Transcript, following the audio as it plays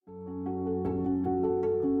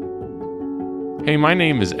Hey, my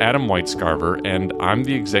name is Adam Whitescarver, and I'm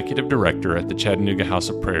the Executive Director at the Chattanooga House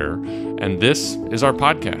of Prayer, and this is our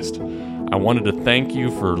podcast. I wanted to thank you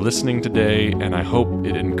for listening today, and I hope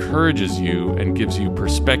it encourages you and gives you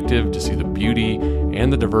perspective to see the beauty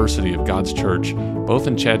and the diversity of God's church, both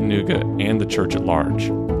in Chattanooga and the church at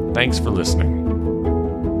large. Thanks for listening.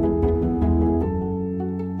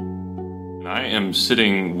 I am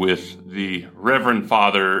sitting with the Reverend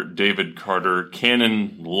Father David Carter,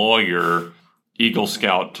 canon lawyer, Eagle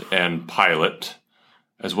Scout, and pilot,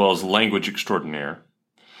 as well as language extraordinaire.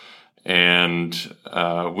 And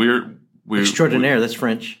we're extraordinaire. That's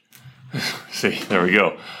French. See, there we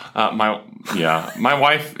go. My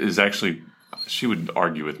wife is actually, she would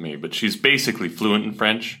argue with me, but she's basically fluent in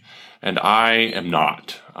French, and I am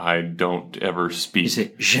not. I don't ever speak. You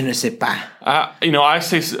say, je ne sais pas. I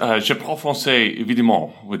say, je parle français,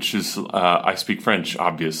 évidemment, which is, I speak French,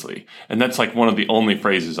 obviously. And that's like one of the only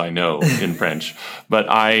phrases I know in French. But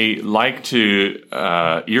I like to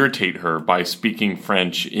irritate her by speaking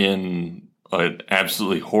French in an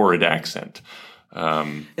absolutely horrid accent.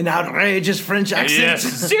 An outrageous French accent. Yes,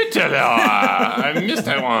 zut alors! I missed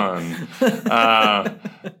that one.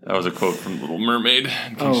 That was a quote from Little Mermaid.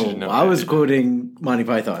 I was quoting Monty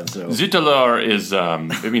Python. So zut alors is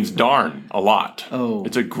it means darn a lot. Oh,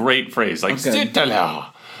 it's a great phrase, like zut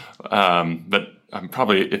alors. But I'm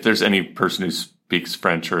probably, if there's any person who speaks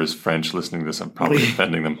French or is French listening to this, I'm probably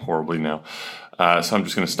offending them horribly now. So I'm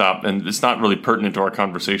just going to stop. And it's not really pertinent to our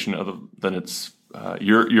conversation, other than it's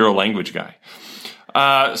you're a language guy.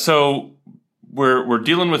 So we're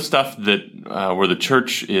dealing with stuff that where the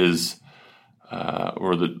church is,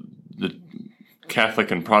 or the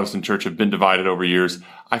Catholic and Protestant church have been divided over years.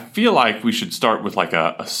 I feel like we should start with like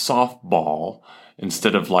a softball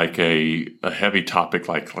instead of like a heavy topic,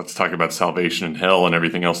 like let's talk about salvation and hell and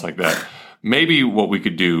everything else like that. Maybe what we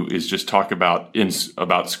could do is just talk about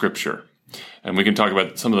Scripture. And we can talk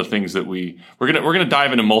about some of the things that we're gonna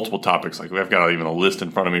dive into multiple topics. Like I've got even a list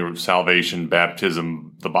in front of me with salvation,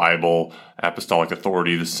 baptism, the Bible, apostolic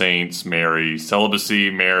authority, the saints, Mary,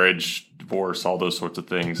 celibacy, marriage, divorce, all those sorts of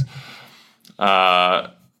things.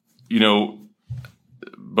 But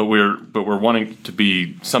we're wanting to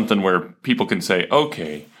be something where people can say,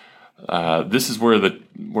 okay, this is where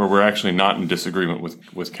we're actually not in disagreement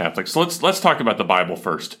with Catholics. So let's talk about the Bible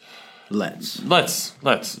first. Let's. Do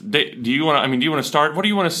you want to start? What do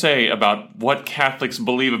you want to say about what Catholics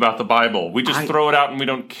believe about the Bible? We just throw it out and we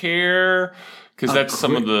don't care because that's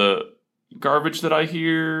some of the garbage that I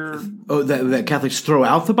hear. Oh, that Catholics throw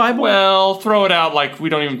out the Bible? Well, throw it out like we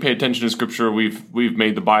don't even pay attention to Scripture. We've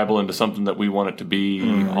made the Bible into something that we want it to be.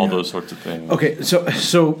 Those sorts of things. Okay,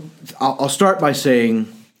 so I'll start by saying.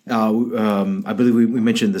 I believe we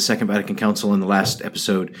mentioned the Second Vatican Council in the last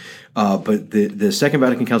episode, but the Second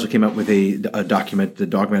Vatican Council came out with a document, the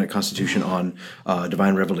Dogmatic Constitution on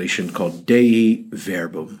Divine Revelation, called Dei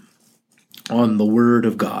Verbum, on the Word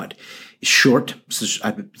of God. It's short.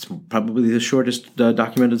 It's probably the shortest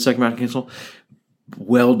document of the Second Vatican Council.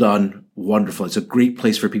 Well done. Wonderful. It's a great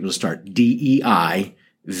place for people to start. DEIVERBUM.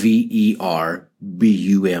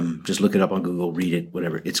 Just look it up on Google, read it,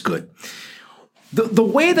 whatever. It's good. The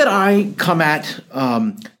way that I come at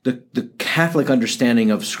the Catholic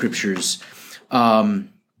understanding of Scriptures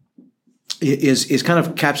is kind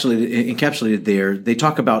of encapsulated there. They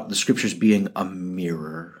talk about the Scriptures being a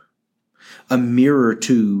mirror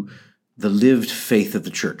to the lived faith of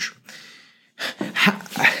the Church.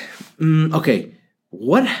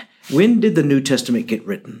 When did the New Testament get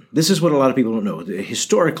written? This is what a lot of people don't know.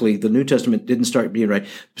 Historically, the New Testament didn't start being right.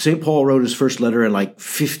 St. Paul wrote his first letter in like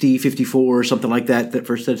 50, 54 or something like that,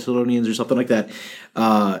 First Thessalonians or something like that.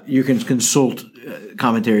 You can consult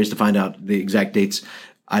commentaries to find out the exact dates.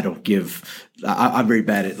 I'm very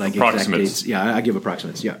bad at like exact dates. Yeah, I give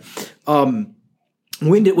approximates, yeah.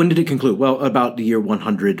 When did it conclude? Well, about the year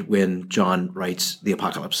 100 when John writes the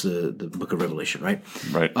Apocalypse, the book of Revelation, right?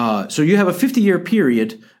 Right. So you have a 50-year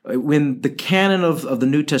period when the canon of the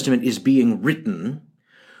New Testament is being written,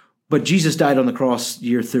 but Jesus died on the cross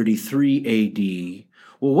year 33 A.D.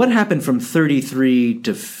 Well, what happened from 33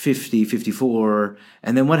 to 50, 54,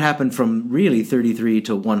 and then what happened from really 33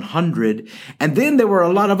 to 100? And then there were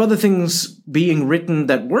a lot of other things being written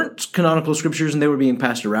that weren't canonical scriptures, and they were being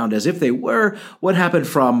passed around as if they were. What happened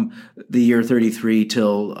from the year 33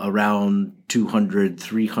 till around 200,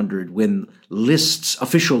 300, when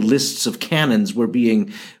official lists of canons were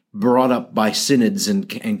being brought up by synods and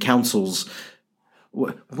councils?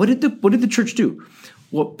 What did the church do?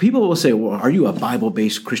 Well, people will say, well, are you a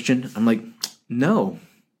Bible-based Christian? I'm like, no.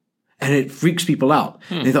 And it freaks people out.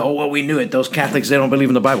 They thought, oh, well, we knew it. Those Catholics, they don't believe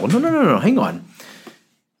in the Bible. No. Hang on.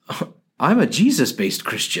 I'm a Jesus-based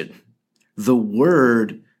Christian. The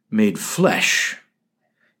Word made flesh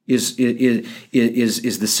is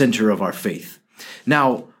the center of our faith.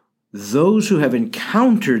 Now, those who have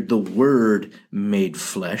encountered the Word made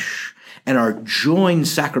flesh and are joined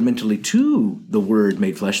sacramentally to the Word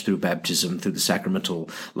made flesh through baptism, through the sacramental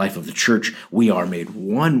life of the church, we are made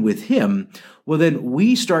one with Him. Well, then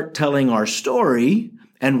we start telling our story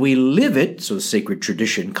and we live it. So sacred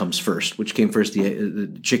tradition comes first. Which came first,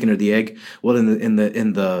 the chicken or the egg? Well, in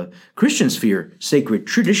the Christian sphere, sacred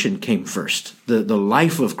tradition came first. The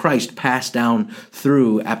life of Christ passed down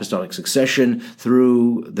through apostolic succession,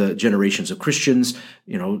 through the generations of Christians,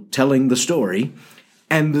 telling the story.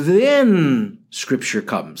 And then Scripture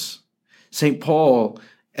comes. St. Paul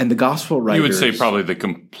and the Gospel writers. You would say probably the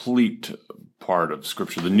complete part of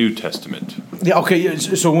Scripture, the New Testament. Yeah. Okay.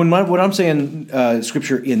 So when I'm saying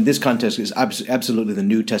Scripture in this context is absolutely the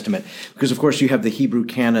New Testament, because of course you have the Hebrew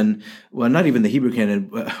canon. Well, not even the Hebrew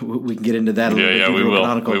canon. We can get into that a little bit. Yeah, we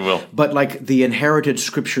will. But like the inherited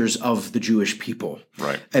Scriptures of the Jewish people,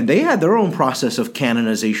 right? And they had their own process of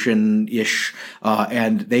canonization-ish,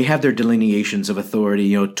 and they have their delineations of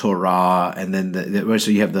authority. Torah, and then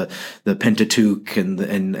so you have the Pentateuch and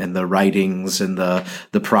the writings and the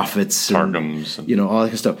prophets, Targums, and all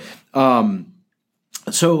that kind of stuff.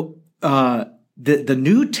 So the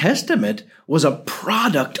New Testament was a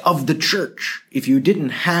product of the church. If you didn't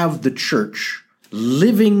have the church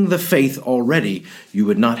living the faith already, you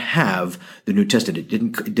would not have the New Testament.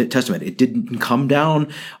 It didn't come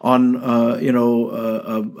down on a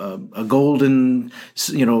golden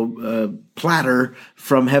platter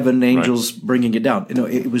from heaven, angels bringing it down.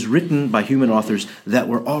 It was written by human authors that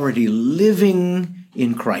were already living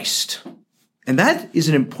in Christ. And that is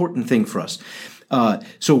an important thing for us.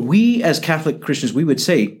 So we as Catholic Christians, we would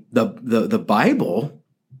say the Bible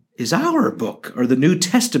is our book, or the New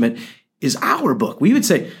Testament is our book. We would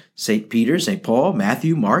say St. Peter, St. Paul,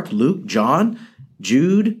 Matthew, Mark, Luke, John,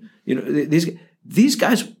 Jude. These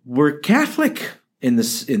guys were Catholic in the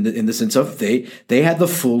sense of they had the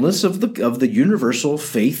fullness of the universal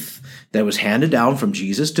faith that was handed down from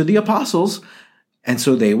Jesus to the apostles. And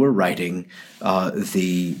so they were writing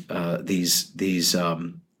these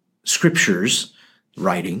scriptures,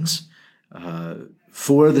 writings,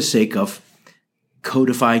 for the sake of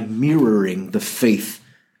codifying, mirroring the faith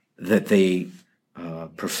that they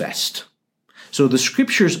professed. So the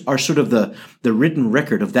scriptures are sort of the written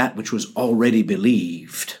record of that which was already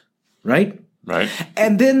believed, right? Right.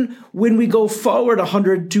 And then when we go forward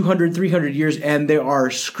 100, 200, 300 years, and there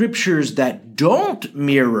are scriptures that don't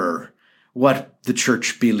mirror what the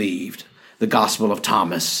church believed, the Gospel of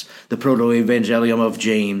Thomas, the Proto-Evangelium of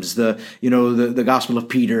James, the Gospel of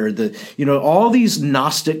Peter, all these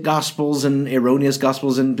Gnostic Gospels and erroneous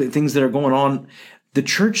Gospels and things that are going on, the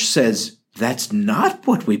church says that's not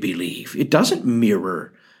what we believe. It doesn't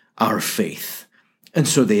mirror our faith. And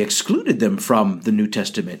so they excluded them from the New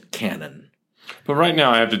Testament canon. But right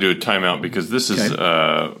now I have to do a timeout because this is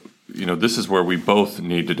this is where we both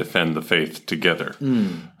need to defend the faith together.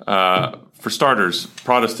 For starters,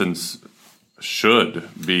 Protestants should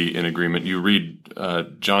be in agreement. You read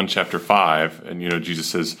John chapter 5, and Jesus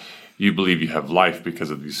says, you believe you have life because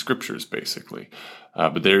of these scriptures, basically.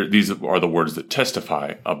 But these are the words that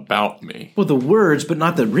testify about me. Well, the words, but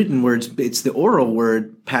not the written words. It's the oral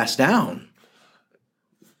word passed down.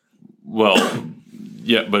 Well,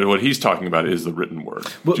 yeah, but what he's talking about is the written word.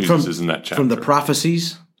 Well, Jesus is in that chapter. From the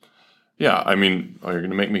prophecies? Yeah, I mean, you're going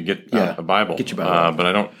to make me get a Bible. Get your Bible. But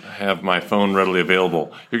I don't have my phone readily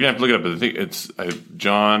available. You're going to have to look it up. I think it's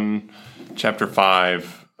John chapter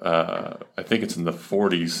 5. I think it's in the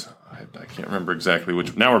 40s. I can't remember exactly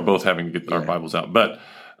which. Now we're both having to get our Bibles out. But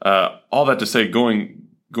all that to say, going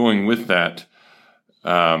with that,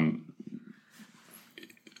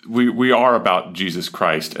 we are about Jesus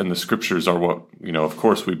Christ, and the scriptures are what, of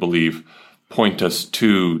course we believe, point us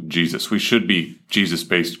to Jesus. We should be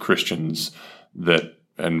Jesus-based Christians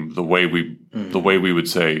and the way we would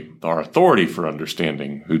say our authority for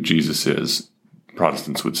understanding who Jesus is,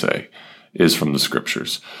 Protestants would say, is from the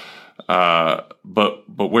scriptures. But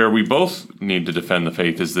where we both need to defend the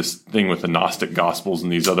faith is this thing with the Gnostic Gospels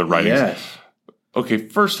and these other writings. Yes. Okay,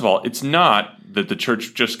 first of all, it's not that the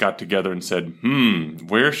church just got together and said,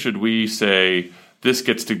 where should we say this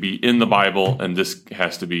gets to be in the Bible and this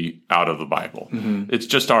has to be out of the Bible? Mm-hmm. It's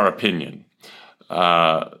just our opinion.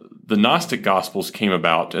 The Gnostic Gospels came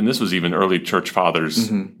about, and this was even early church fathers.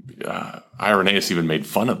 Mm-hmm. Irenaeus even made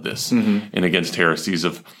fun of this in Against Heresies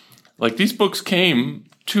of, like, these books came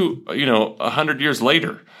to 100 years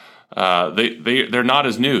later. They're not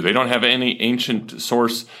as new. They don't have any ancient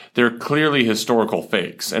source. They're clearly historical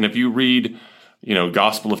fakes. And if you read,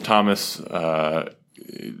 Gospel of Thomas, a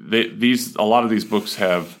lot of these books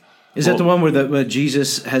have. Is that the one where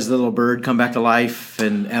Jesus has the little bird come back to life,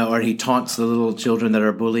 or he taunts the little children that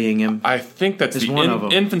are bullying him? I think that's the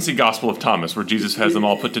infancy Gospel of Thomas, where Jesus has them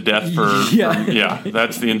all put to death for.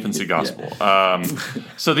 That's the infancy Gospel.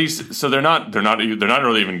 So they're not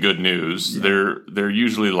really even good news. Yeah. They're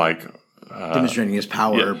usually like demonstrating his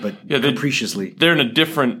power, but capriciously. They're in a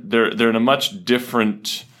different. They're in a much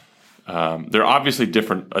different. They're obviously a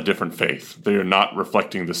different faith. They are not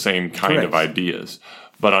reflecting the same kind of ideas.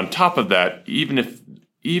 But on top of that, even if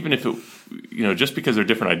it, just because they're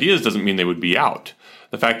different ideas doesn't mean they would be out.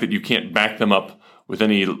 The fact that you can't back them up with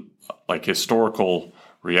any historical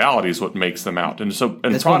reality is what makes them out. And so,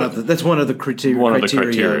 that's one of the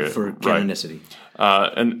criteria for canonicity.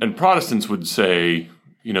 Right. And Protestants would say,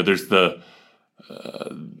 there's the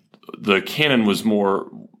canon was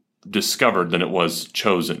more discovered than it was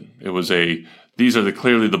chosen. It was these are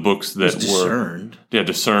clearly the books that were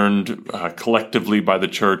discerned collectively by the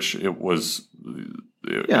church. It wasn't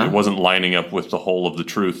lining up with the whole of the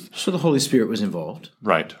truth. So the Holy Spirit was involved.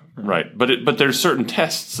 Right. But there's certain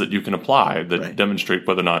tests that you can apply that demonstrate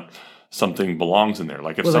whether or not something belongs in there.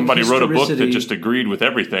 Like if somebody wrote a book that just agreed with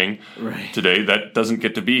everything today, that doesn't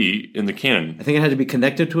get to be in the canon. I think it had to be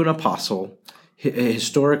connected to an apostle,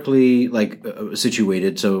 historically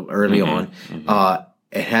situated, so early on. Mm-hmm.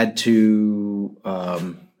 It had to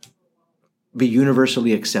be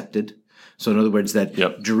universally accepted. So in other words, that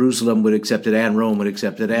Jerusalem would accept it and Rome would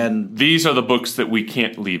accept it. And these are the books that we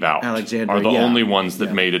can't leave out. Alexandria are the only ones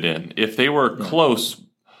that made it in. If they were close,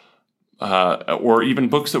 or even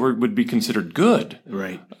books that would be considered good,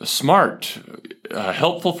 smart,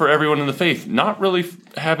 helpful for everyone in the faith, not really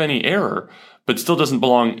have any error, but still doesn't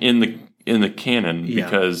belong in the canon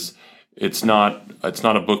because it's not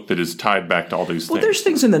a book that is tied back to all these things. Well, there's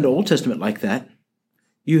things in the Old Testament like that.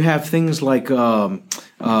 You have things like even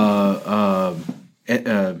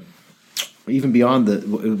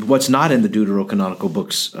beyond what's not in the deuterocanonical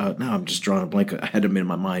books. Now I'm just drawing a blank. I had them in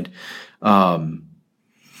my mind.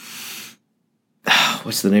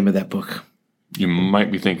 What's the name of that book? You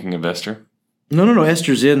might be thinking of Esther. No.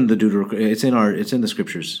 Esther's in the It's in the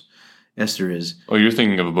scriptures. Esther is. Oh, you're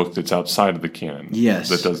thinking of a book that's outside of the canon. Yes,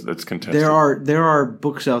 that's contested. There are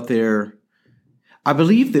books out there. I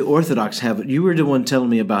believe the Orthodox have. You were the one telling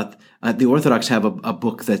me about the Orthodox have a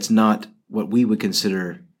book that's not what we would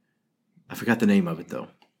consider. I forgot the name of it though.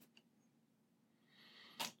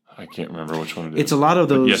 I can't remember which one it is. It's a lot of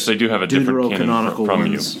those. But yes, they do have a different canon from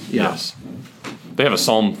ones. You. Yeah. Yes, they have a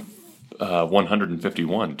Psalm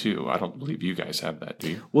 151 too. I don't believe you guys have that,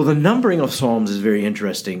 do you? Well, the numbering of Psalms is very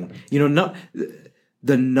interesting. The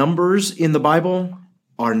numbers in the Bible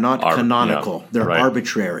are not canonical. They're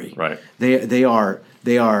arbitrary. Right. They are.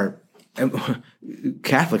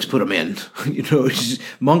 Catholics put them in,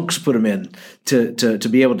 monks put them in to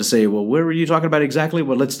be able to say, well, where were you talking about exactly?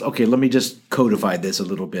 Well, let me just codify this a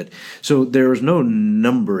little bit. So there's no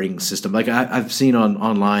numbering system. Like I've seen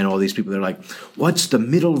online all these people, they're like, what's the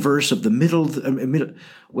middle verse of the middle?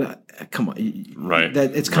 Well, come on. Right.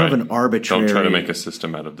 It's kind of an arbitrary. Don't try to make a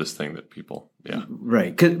system out of this thing that people,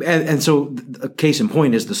 Right. And so a case in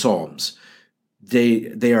point is the Psalms.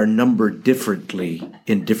 They are numbered differently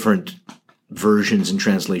in different versions and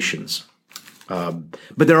translations,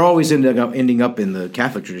 but they're always ending up in the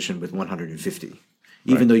Catholic tradition with 150.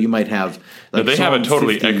 Even though you might have, they have a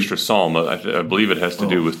totally extra psalm. I believe it has to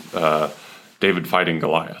do with David fighting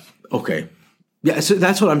Goliath. Okay, yeah. So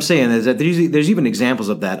that's what I'm saying is that there's even examples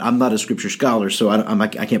of that. I'm not a scripture scholar, so I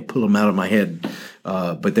can't pull them out of my head.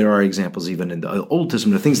 But there are examples even in the Old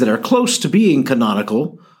Testament of things that are close to being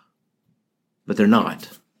canonical, but they're not.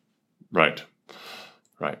 Right.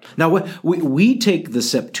 Now, we take the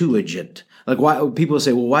Septuagint. Like, why people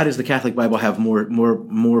say, well, why does the Catholic Bible have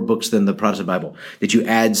more books than the Protestant Bible? Did you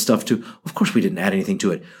add stuff to? Of course, we didn't add anything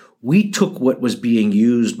to it. We took what was being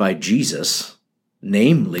used by Jesus,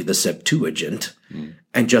 namely the Septuagint,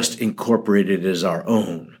 and just incorporated it as our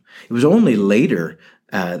own. It was only later,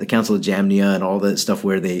 the Council of Jamnia and all that stuff,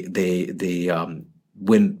 where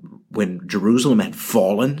when Jerusalem had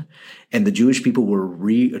fallen and the Jewish people were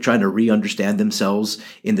trying to re-understand themselves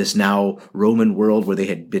in this now Roman world where they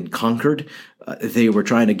had been conquered, they were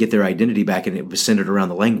trying to get their identity back, and it was centered around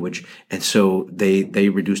the language. And so they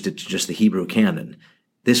reduced it to just the Hebrew canon.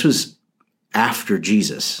 This was after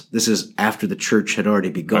Jesus. This is after the church had already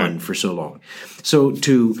begun for so long. So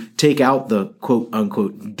to take out the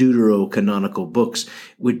quote-unquote deuterocanonical books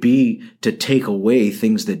would be to take away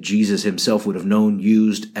things that Jesus himself would have known,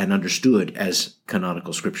 used, and understood as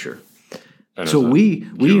canonical scripture. And So we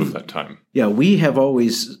of that time. Yeah, we have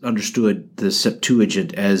always understood the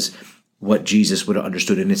Septuagint as what Jesus would have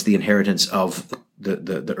understood, and it's the inheritance of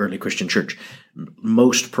the early Christian church.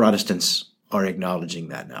 Most Protestants are acknowledging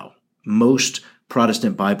that now. Most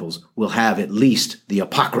Protestant Bibles will have at least the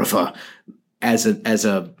Apocrypha as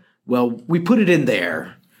a well, we put it in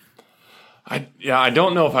there. I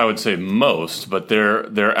don't know if I would say most, but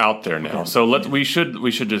they're out there now. So we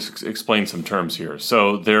should just explain some terms here.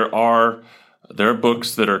 So there are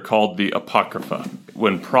books that are called the Apocrypha.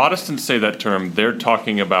 When Protestants say that term, they're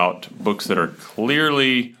talking about books that are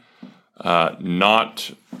clearly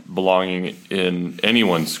not belonging in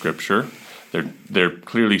anyone's scripture. They're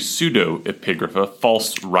clearly pseudo-epigrapha,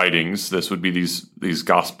 false writings. This would be these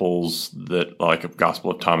gospels that, like a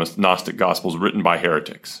Gospel of Thomas, Gnostic gospels written by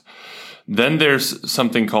heretics. Then there's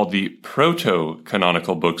something called the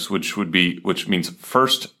proto-canonical books, which means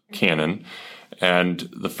first canon. And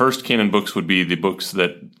the first canon books would be the books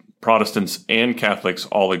that Protestants and Catholics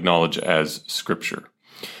all acknowledge as scripture.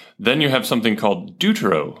 Then you have something called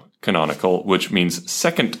deuterocanonical, which means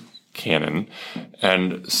second canon.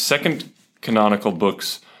 And second canonical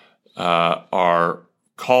books are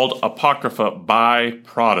called Apocrypha by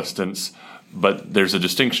Protestants, but there's a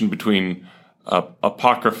distinction between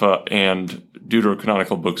Apocrypha and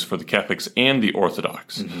deuterocanonical books for the Catholics and the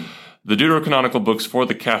Orthodox. Mm-hmm. The deuterocanonical books for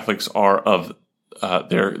the Catholics are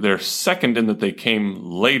they're second in that they came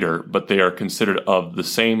later, but they are considered of the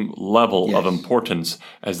same level of importance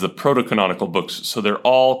as the proto-canonical books. So they're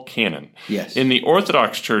all canon. Yes. In the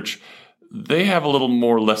Orthodox Church, they have a little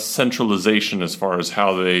more less centralization as far as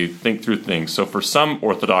how they think through things. So for some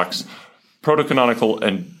Orthodox, proto-canonical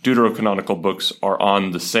and deuterocanonical books are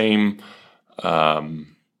on the same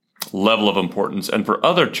level of importance. And for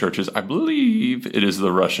other churches, I believe it is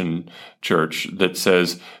the Russian church that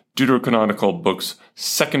says deuterocanonical books,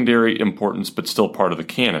 secondary importance, but still part of the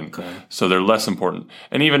canon. Okay. So they're less important.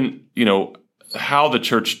 And even, how the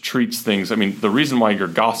church treats things. I mean, the reason why your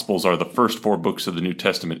Gospels are the first 4 books of the New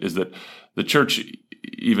Testament is that the church,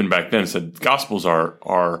 even back then, said Gospels these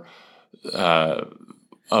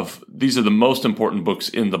are the most important books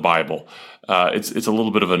in the Bible. It's a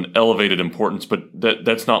little bit of an elevated importance, but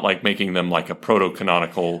that's not like making them like a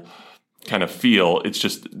proto-canonical kind of feel. It's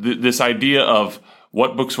just this idea of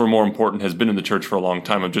what books were more important has been in the church for a long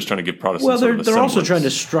time. I'm just trying to give Protestants they're also trying to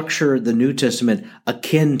structure the New Testament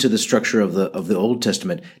akin to the structure of the Old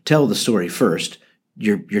Testament. Tell the story first.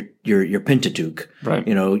 Your Pentateuch, right?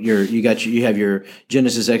 You have your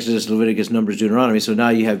Genesis, Exodus, Leviticus, Numbers, Deuteronomy. So now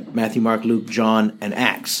you have Matthew, Mark, Luke, John, and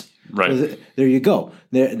Acts. Right. So there you go.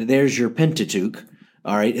 There's your Pentateuch.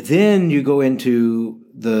 All right. Then you go into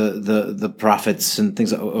the prophets and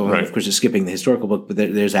things. Right. Of course, you're skipping the historical book, but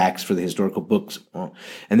there's Acts for the historical books,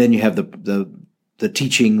 and then you have the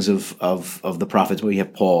teachings of the prophets, where you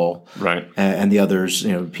have Paul, right, and the others.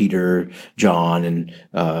 Peter, John, and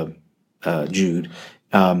Jude.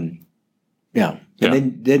 And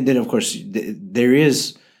then of course there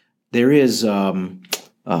is a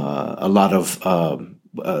lot of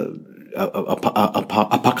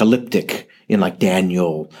apocalyptic in like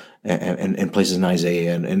Daniel and places in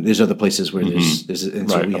Isaiah, and there's other places where there's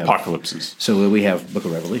and so we have apocalypses. So we have Book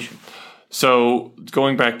of Revelation. So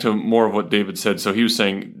going back to more of what David said, so he was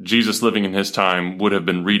saying Jesus living in his time would have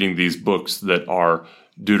been reading these books that are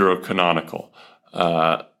deuterocanonical.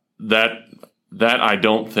 That I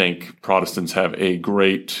don't think Protestants have a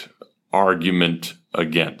great argument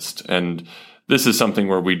against. And this is something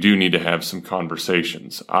where we do need to have some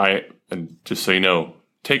conversations. And just so you know,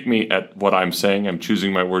 take me at what I'm saying. I'm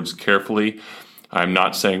choosing my words carefully. I'm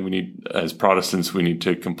not saying as Protestants, we need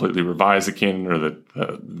to completely revise the canon, or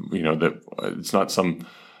that it's not some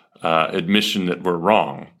admission that we're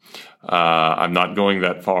wrong. I'm not going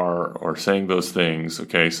that far or saying those things,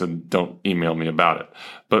 okay? So don't email me about it.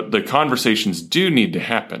 But the conversations do need to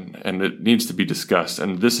happen, and it needs to be discussed,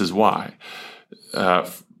 and this is why.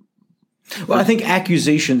 Well, I think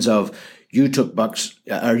accusations of you took books,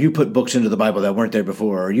 or you put books into the Bible that weren't there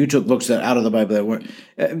before, or you took books out of the Bible that weren't.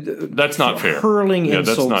 That's not fair. Hurling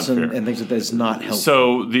insults and things like that is not helpful.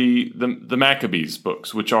 So the Maccabees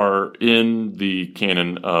books, which are in the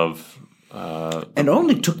canon of and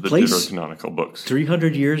only took place deuterocanonical books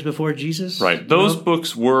 300 years before Jesus. Right. Those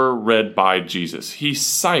books were read by Jesus. He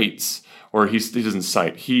cites, or he doesn't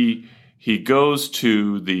cite. He goes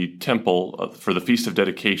to the temple for the Feast of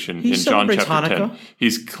Dedication in John chapter 10.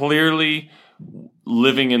 He's clearly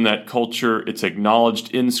living in that culture. It's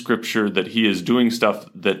acknowledged in Scripture that he is doing stuff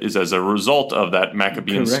that is as a result of that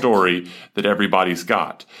Maccabean Correct. story that everybody's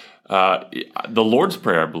got. The Lord's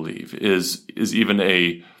Prayer, I believe, is even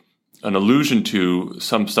an allusion to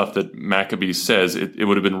some stuff that Maccabees says. It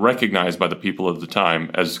would have been recognized by the people of the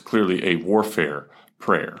time as clearly a warfare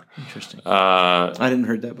prayer. Interesting. I didn't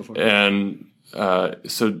heard that before. And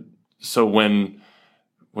so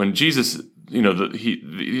when Jesus,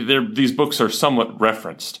 these books are somewhat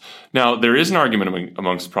referenced. Now, there is an argument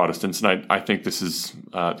amongst Protestants, and I think these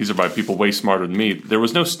are by people way smarter than me. There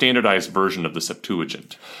was no standardized version of the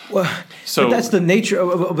Septuagint. Well, but that's the nature.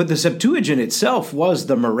 But the Septuagint itself was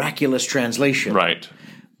the miraculous translation, right?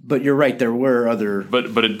 But you're right. There were other,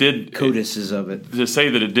 but it did codices of it. To say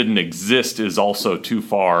that it didn't exist is also too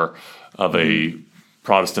far of a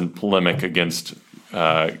Protestant polemic against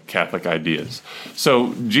Catholic ideas.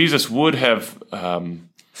 So Jesus would have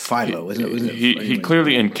Philo, isn't it? He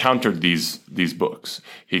clearly encountered these books.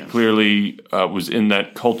 He clearly was in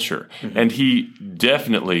that culture, and he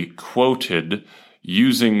definitely quoted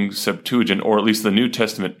using Septuagint, or at least the New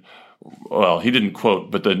Testament. Well, he didn't quote,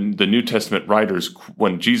 but the New Testament writers,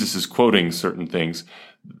 when Jesus is quoting certain things,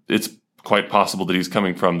 it's quite possible that he's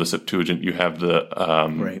coming from the Septuagint. You have the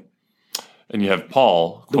right. And you have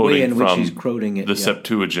Paul the way in quoting which from he's quoting it, the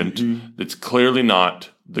Septuagint. That's clearly not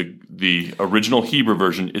the original Hebrew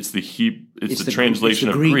version. It's the translation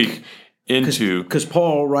of Greek into, because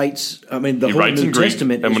Paul writes. I mean, the whole New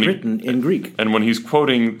Testament is written in Greek. And when he's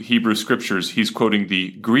quoting Hebrew scriptures, he's quoting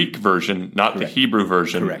the Greek version, not the Hebrew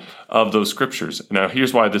version of those scriptures. Now,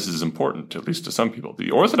 here's why this is important, at least to some people.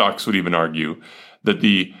 The Orthodox would even argue that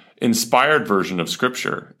the inspired version of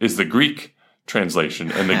Scripture is the Greek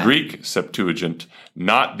translation and the Greek Septuagint,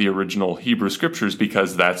 not the original Hebrew scriptures,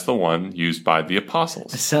 because that's the one used by the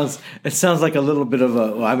apostles. It sounds like a little bit of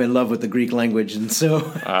a. Well, I'm in love with the Greek language, and so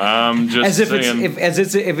I'm just saying,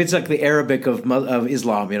 if it's like the Arabic of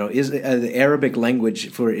Islam, the Arabic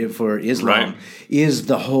language for Islam is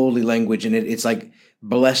the holy language, and it's like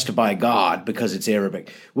blessed by God because it's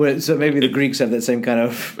Arabic. So maybe the Greeks have that same kind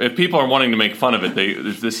of. If people are wanting to make fun of it,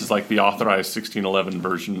 this is like the authorized 1611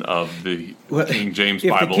 version of the King James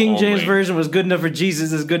Bible. If the King James version was good enough for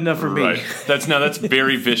Jesus, it's good enough for me. Right. That's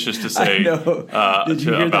very vicious to say about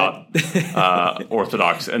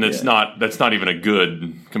Orthodox, and it's not. That's not even a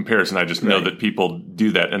good comparison. I just know that people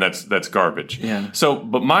do that, and that's garbage. Yeah. So,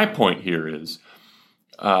 but my point here is.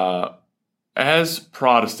 As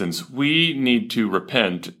Protestants, we need to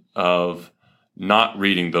repent of not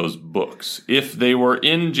reading those books. If they were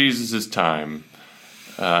in Jesus' time,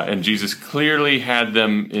 and Jesus clearly had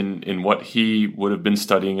them in what he would have been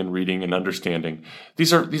studying and reading and understanding,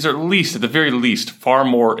 these are at the very least, far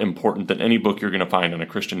more important than any book you're going to find on a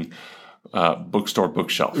Christian bookstore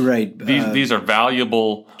bookshelf. Right. These are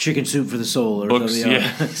valuable Chicken Soup for the Soul or books. Something.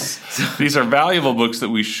 Yes. These are valuable books that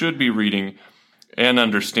we should be reading and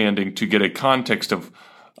understanding to get a context of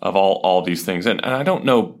all these things. And I don't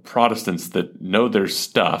know Protestants that know their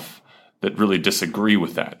stuff that really disagree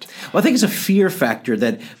with that. Well, I think it's a fear factor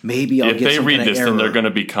that maybe I'll get some kind of error. If they read this, then they're going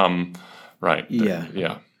to become, right. Yeah.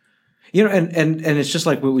 Yeah. And it's just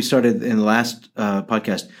like what we started in the last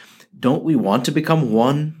podcast. Don't we want to become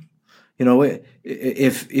one?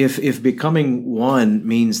 If becoming one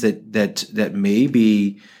means that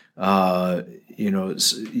maybe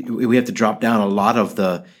we have to drop down a lot of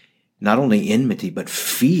the, not only enmity, but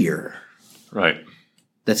fear. Right.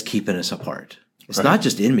 That's keeping us apart. It's not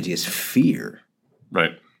just enmity, it's fear.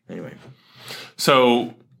 Right. Anyway.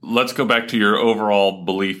 So let's go back to your overall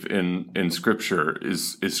belief in Scripture.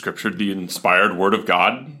 Is Scripture the inspired Word of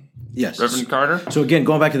God? Yes. Reverend Carter? So again,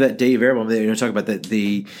 going back to that Dave Arabon, talking about that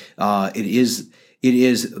it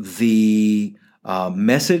is the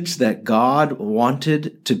message that God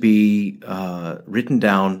wanted to be written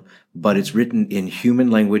down, but it's written in human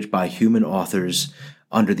language by human authors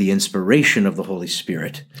under the inspiration of the Holy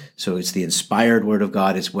Spirit. So it's the inspired Word of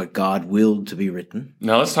God. It's what God willed to be written.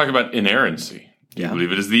 Now let's talk about inerrancy. Do you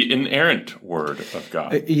believe it is the inerrant Word of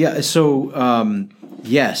God? So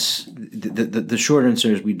yes, the short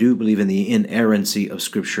answer is we do believe in the inerrancy of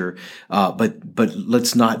Scripture, but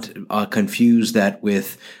let's not confuse that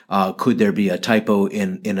with could there be a typo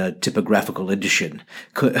in a typographical edition?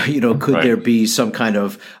 Could there be some kind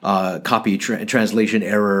of copy translation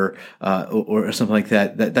error or something like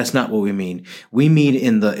that? That's not what we mean. We mean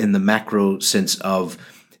in the macro sense of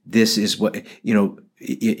this is what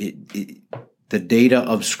the data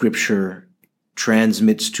of Scripture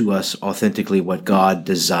transmits to us authentically what God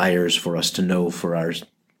desires for us to know for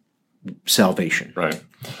salvation. Right.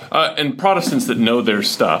 And Protestants that know their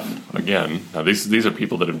stuff, again, now these are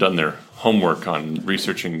people that have done their homework on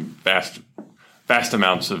researching vast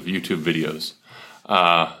amounts of YouTube videos.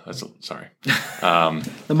 Sorry.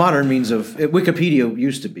 The modern means of Wikipedia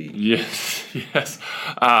used to be. Yes.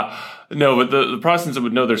 No, but the Protestants that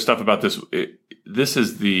would know their stuff about this, this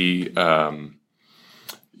is the,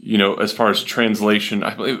 as far as translation,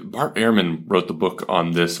 I believe Bart Ehrman wrote the book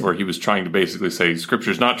on this where he was trying to basically say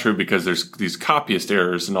Scripture is not true because there's these copyist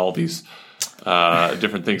errors and all these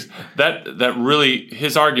different things. That really,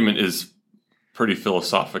 his argument is pretty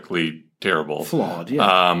philosophically terrible. Flawed,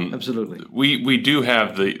 yeah, absolutely. We do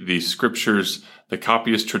have the Scriptures. The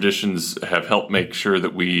copyist traditions have helped make sure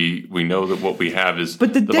that we know that what we have is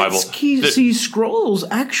but the Bible. Dead Sea Scrolls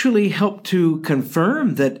actually help to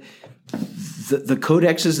confirm that the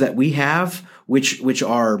codexes that we have, which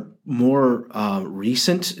are more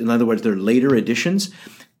recent, in other words, they're later editions,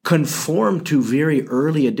 conform to very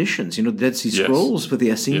early editions. The Dead Sea Scrolls with the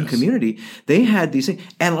Essene community, they had these things,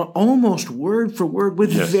 and almost word for word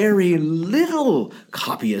with very little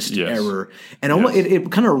copyist error. And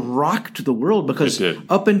it kind of rocked the world because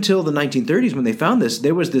up until the 1930s when they found this,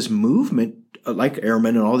 there was this movement, like Ehrman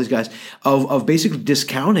and all these guys, of basically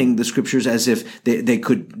discounting the Scriptures as if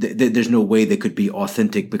there's no way they could be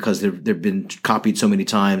authentic because they've been copied so many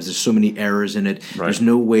times. There's so many errors in it. Right. There's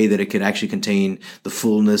no way that it could actually contain the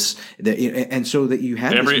fullness. And so that you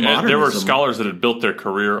had this modernism. There were scholars that had built their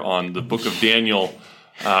career on the Book of Daniel.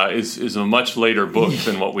 Is a much later book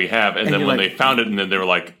than what we have. And then when they found it, and then they were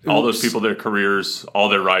like, all those people, their careers, all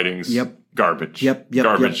their writings, garbage.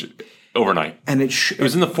 Garbage. Overnight, and it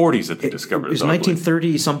was in the 40s that they discovered it. It was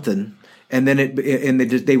 1930 something, and then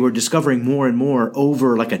they were discovering more and more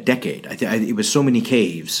over like a decade. It was so many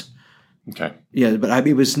caves. Okay. Yeah, but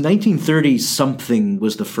it was 1930 something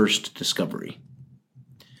was the first discovery.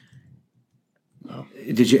 Oh.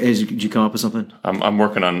 Did you come up with something? I'm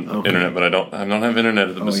working on internet, but I don't have internet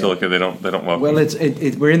at the Basilica. Yeah. They don't welcome. Well,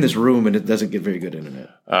 we're in this room and it doesn't get very good internet.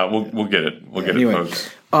 We'll get it. We'll get it, folks.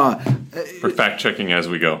 We're fact checking as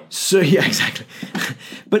we go. So yeah, exactly.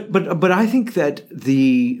 But I think that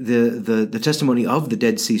the testimony of the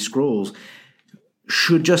Dead Sea Scrolls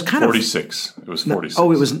should just kind 46. It was 46.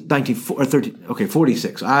 Oh, it was 1930. Okay,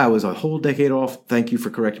 46. I was a whole decade off. Thank you for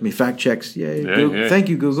correcting me. Fact checks. Yay. Yeah. Thank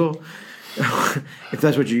you, Google. If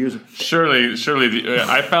that's what you're using. Surely.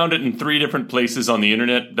 I found it in 3 different places on the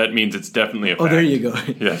internet. That means it's definitely a fact. Oh, there you go.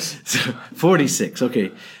 Yes. So, 46.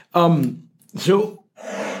 Okay. So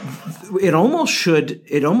it almost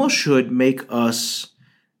should make us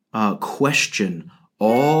question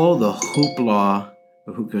all the hoopla.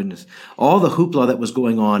 Oh goodness! All the hoopla that was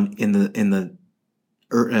going on in the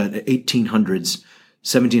 1800s,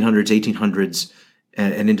 1700s, 1800s,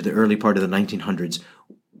 and into the early part of the 1900s,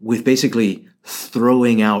 with basically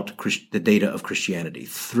throwing out the data of Christianity,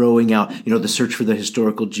 throwing out the search for the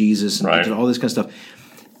historical Jesus and all this kind of stuff.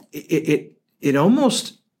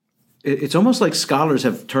 It's almost like scholars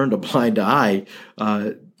have turned a blind eye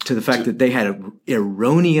to the fact that they had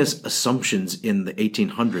erroneous assumptions in the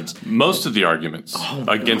 1800s. Most of the arguments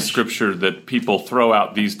against Scripture that people throw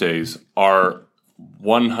out these days are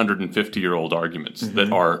 150-year-old arguments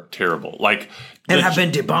that are terrible, have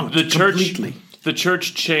been debunked completely. The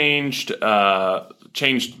church changed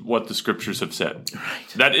what the Scriptures have said. Right.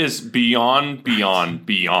 That is beyond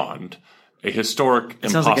a historic impossibility.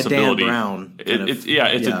 Sounds like a Dan Brown.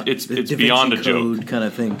 It's beyond a joke kind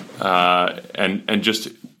of thing. And just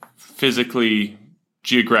physically,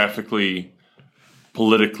 geographically,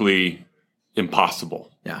 politically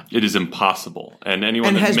impossible. Yeah, it is impossible. And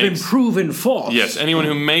anyone has been proven false. Yes, anyone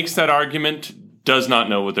who makes that argument does not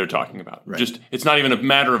know what they're talking about. Right. It's not even a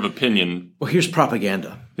matter of opinion. Well, here's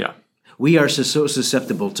propaganda. Yeah. We are so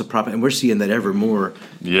susceptible to propaganda, and we're seeing that ever more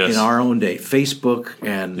in our own day. Facebook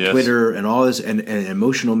and Twitter and all this and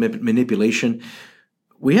emotional manipulation.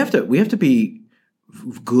 We have to be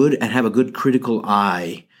good and have a good critical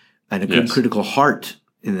eye and a good critical heart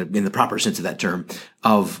in the proper sense of that term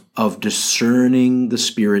of discerning the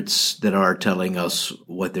spirits that are telling us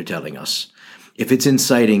what they're telling us. If it's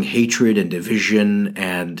inciting hatred and division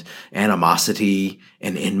and animosity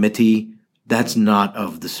and enmity, that's not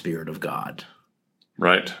of the Spirit of God.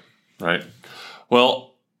 Right.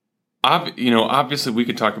 Well, obviously we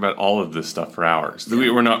could talk about all of this stuff for hours. We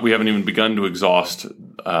haven't even begun to exhaust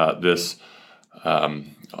this. Let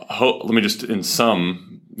me just, in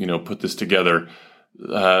sum, put this together.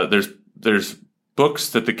 There's books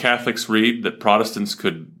that the Catholics read that Protestants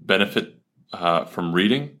could benefit from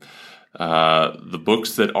reading. The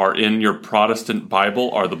books that are in your Protestant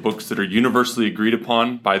Bible are the books that are universally agreed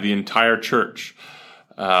upon by the entire church.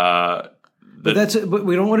 But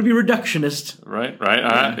we don't want to be reductionist. Right.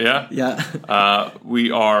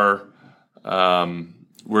 We are.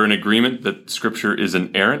 We're in agreement that Scripture is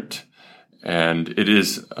inerrant, and it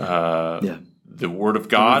is the Word of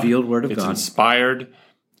God. The revealed Word of God. It's inspired,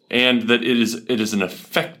 and that it is an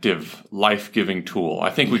effective, life-giving tool.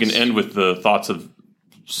 I think we can end with the thoughts of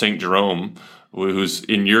St. Jerome, who's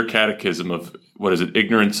in your catechism of, what is it?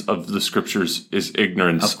 Ignorance of the Scriptures is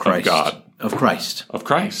ignorance of God. Of Christ.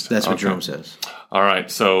 That's what Jerome says. All right,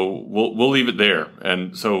 so we'll leave it there.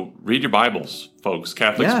 And so read your Bibles, folks.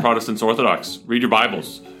 Catholics, Protestants, Orthodox, read your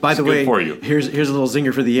Bibles. By the way, for you. Here's a little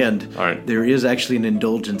zinger for the end. All right. There is actually an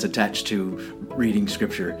indulgence attached to reading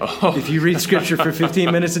Scripture. Oh. If you read Scripture for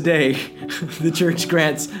 15 minutes a day, the Church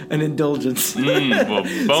grants an indulgence. Well,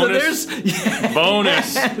 bonus.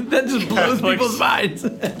 Bonus. That just blows people's minds.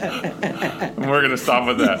 We're going to stop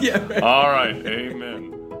with that. Right. All right. Amen.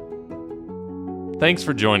 Thanks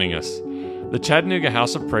for joining us. The Chattanooga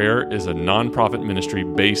House of Prayer is a nonprofit ministry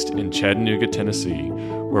based in Chattanooga, Tennessee,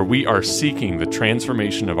 where we are seeking the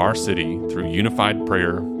transformation of our city through unified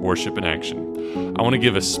prayer, worship, and action. I want to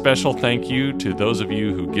give a special thank you to those of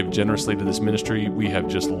you who give generously to this ministry. We have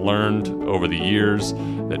just learned over the years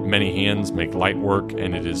that many hands make light work,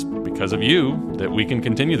 and it is because of you that we can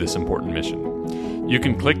continue this important mission. You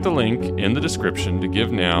can click the link in the description to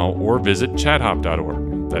give now or visit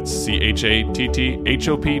chathop.org. That's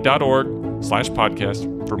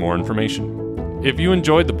chatthop.org/podcast for more information. If you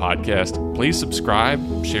enjoyed the podcast, please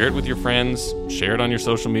subscribe, share it with your friends, share it on your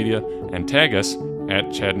social media, and tag us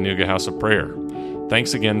at Chattanooga House of Prayer.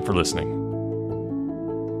 Thanks again for listening.